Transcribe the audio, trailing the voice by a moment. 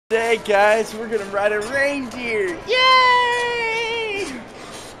Today, guys, we're gonna ride a reindeer! Yay!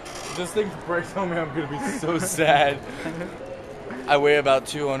 If this thing breaks on me, I'm gonna be so sad. I weigh about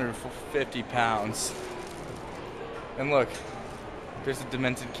 250 pounds. And look, there's a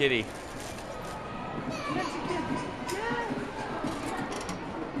demented kitty.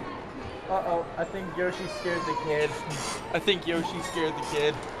 Uh-oh, I think Yoshi scared the kid. I think Yoshi scared the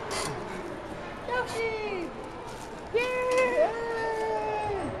kid. Yoshi! Yeah!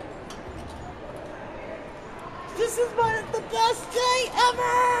 This is the best day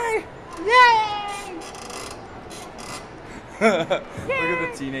ever! Yay! Look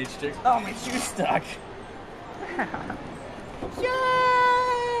at the teenage chick. Oh, my shoe's stuck.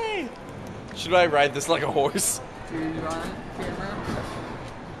 Yay! Should I ride this like a horse? Do you want camera?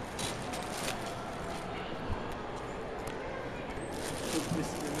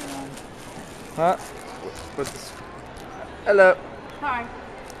 Huh? What's this? Hello. Hi.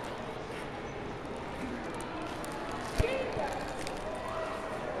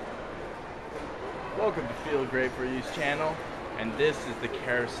 Welcome to Feel Great For You's channel, and this is the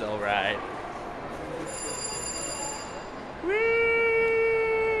carousel ride. Whee!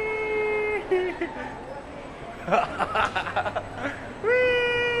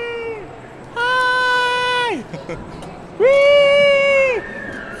 Whee! Hi! Whee!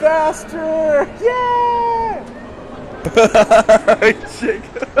 Faster! Yeah! Chick.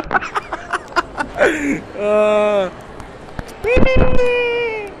 Whee!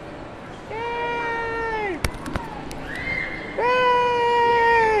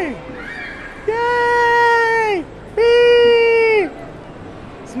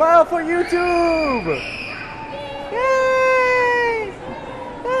 Smile for YouTube! Yay!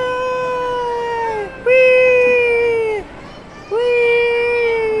 Yay! Whee!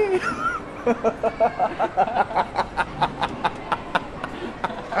 Whee!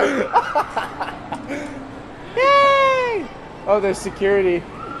 Yay! Oh, there's security.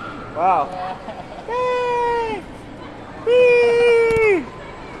 Wow. Yay! Whee!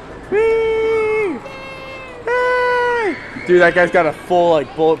 Whee! Yay! Dude, that guy's got a full,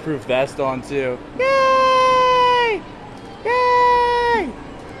 like, bulletproof vest on, too. Yay! Yay!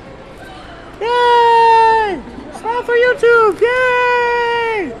 Yay! Smile for YouTube!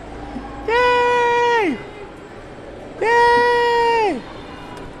 Yay! Yay! Yay!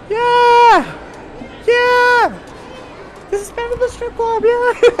 Yeah! Yeah! This is better than the strip club!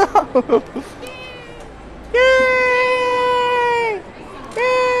 Yeah! Yay!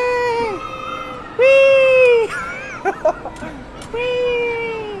 Yay! Whee!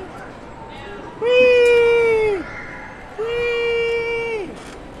 Whee! Whee! Whee!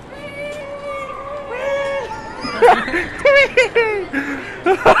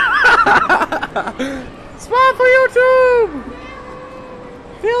 Smile for YouTube!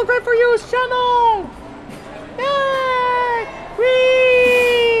 Feel Great For You's channel! Yay!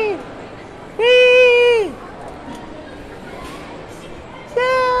 Whee! Whee!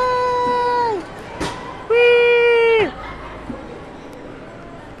 Yay! Whee!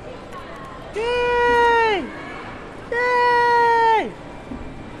 Yay! Yay!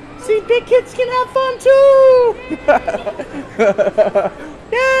 See, big kids can have fun too!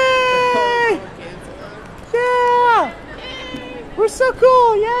 Yay! Yeah! We're so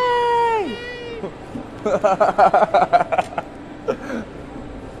cool! Yay!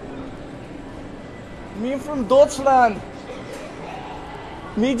 Me from Deutschland.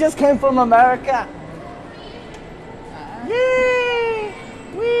 Me just came from America. Yay!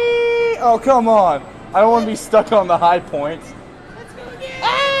 Whee! Oh, come on. I don't want to be stuck on the high points. Let's go again.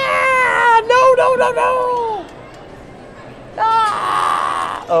 Ah! No, no, no, no!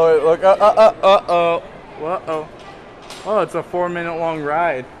 Ah! Oh, wait, look. Uh-oh. Uh-oh. Oh, it's a 4-minute long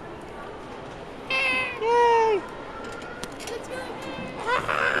ride. Yay! Let's go.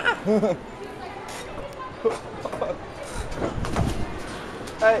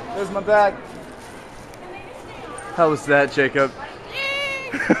 Hey, there's my bag. How was that, Jacob?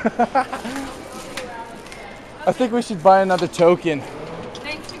 I think we should buy another token.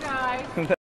 Thanks, you guys.